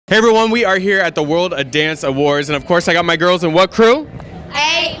Hey everyone, we are here at the World of Dance Awards, and of course I got my girls in what crew?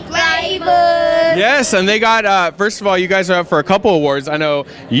 Flavahz. Yes, and they got, first of all, you guys are up for a couple awards. I know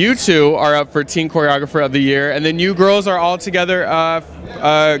you two are up for Teen Choreographer of the Year, and then you girls are all together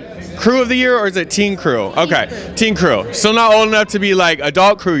Crew of the Year, or is it Teen Crew? Okay, Teen Crew. Still not old enough to be like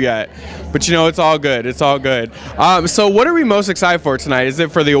adult crew yet, but you know, it's all good, it's all good. So what are we most excited for tonight? Is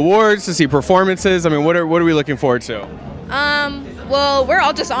it for the awards, to see performances? I mean, what are we looking forward to? Well, we're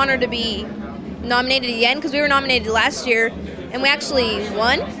all just honored to be nominated again because we were nominated last year and we actually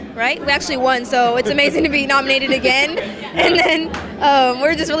won, right? We actually won, so it's amazing to be nominated again. And then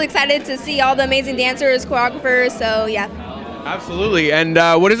we're just really excited to see all the amazing dancers, choreographers, so yeah. Absolutely. And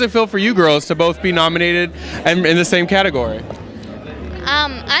what does it feel for you girls to both be nominated and in the same category?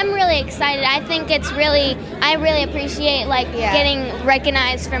 I'm really excited. I think I really appreciate getting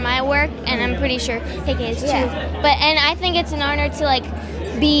recognized for my work, and I'm pretty sure KK is too. And I think it's an honor to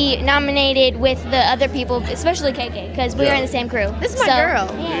be nominated with the other people, especially KK, because we are in the same crew. This is my girl.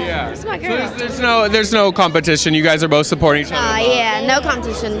 Yeah. This is my girl. So there's no competition. You guys are both supporting each other. Yeah, no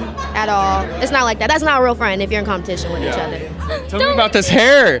competition at all. It's not like that. That's not a real friend if you're in competition with each other. Tell me about this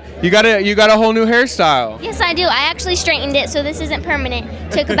hair. You got a whole new hairstyle. Yes, I do. I actually straightened it, so this isn't permanent.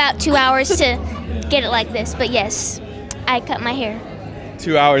 Took about 2 hours to get it like this, but yes, I cut my hair.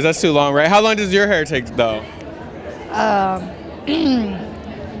 2 hours, that's too long, right? How long does your hair take, though?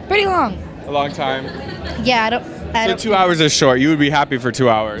 Pretty long. A long time? Yeah, I don't. 2 hours is short. You would be happy for 2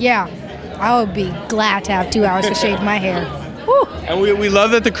 hours. Yeah, I would be glad to have 2 hours to shave my hair. Woo. And we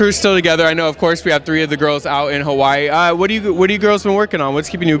love that the crew's still together. I know, of course, we have 3 of the girls out in Hawaii. What do you girls been working on? What's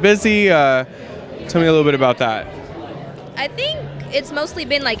keeping you busy? Tell me a little bit about that. I think it's mostly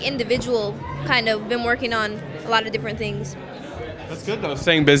been like individual, kind of been working on a lot of different things. That's good though,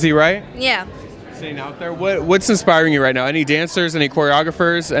 staying busy, right? Yeah. Staying out there. What's inspiring you right now? Any dancers, any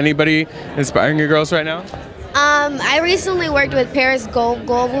choreographers, anybody inspiring your girls right now? I recently worked with Paris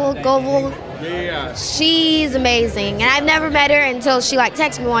Govel. Yeah. She's amazing, and I've never met her until she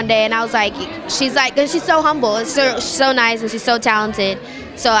texted me one day, and I was like, cause she's so humble, it's so nice, and she's so talented.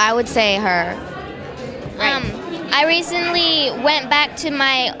 So I would say her. Right. I recently went back to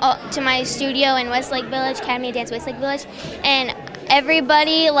my studio in Westlake Village, Academy of Dance Westlake Village, and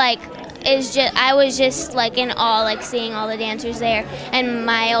everybody I was just in awe, seeing all the dancers there and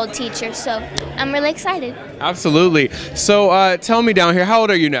my old teacher. So I'm really excited. Absolutely. So tell me down here, how old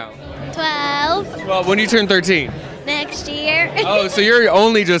are you now? 12. Well, when do you turn 13? Next year. Oh, so you're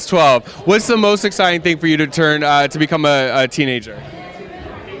only just 12. What's the most exciting thing for you to turn to become a teenager?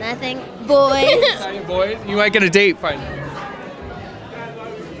 Nothing. Boys. Exciting boys? You might get a date finally.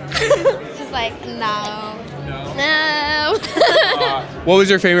 She's like, no. No. What was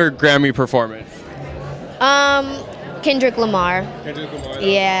your favorite Grammy performance? Kendrick Lamar. Kendrick Lamar.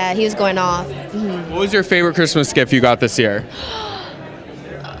 Yeah, he was going off. Mm-hmm. What was your favorite Christmas gift you got this year?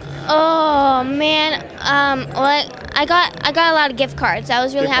 Oh man, I got a lot of gift cards. I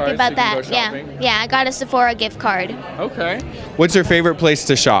was really happy about that. Yeah, I got a Sephora gift card. Okay. What's your favorite place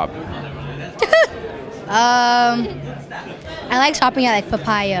to shop? I like shopping at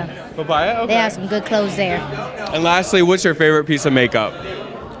Papaya. Papaya? Okay. They have some good clothes there. And lastly, what's your favorite piece of makeup?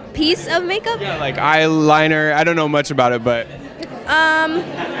 Piece of makeup? Yeah, like eyeliner. I don't know much about it, but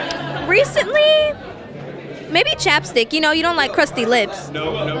recently, maybe chapstick. You know, you don't like crusty lips.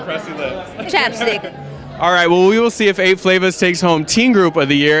 No crusty lips. Chapstick. All right, well, we will see if 8 Flavahz takes home Teen Group of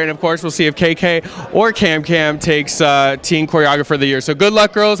the Year, and of course, we'll see if KK or Cam takes Teen Choreographer of the Year. So good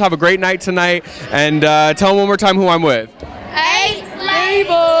luck, girls. Have a great night tonight, and tell them one more time who I'm with. 8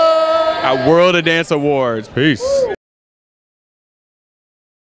 Flavahz. At World of Dance Awards. Peace.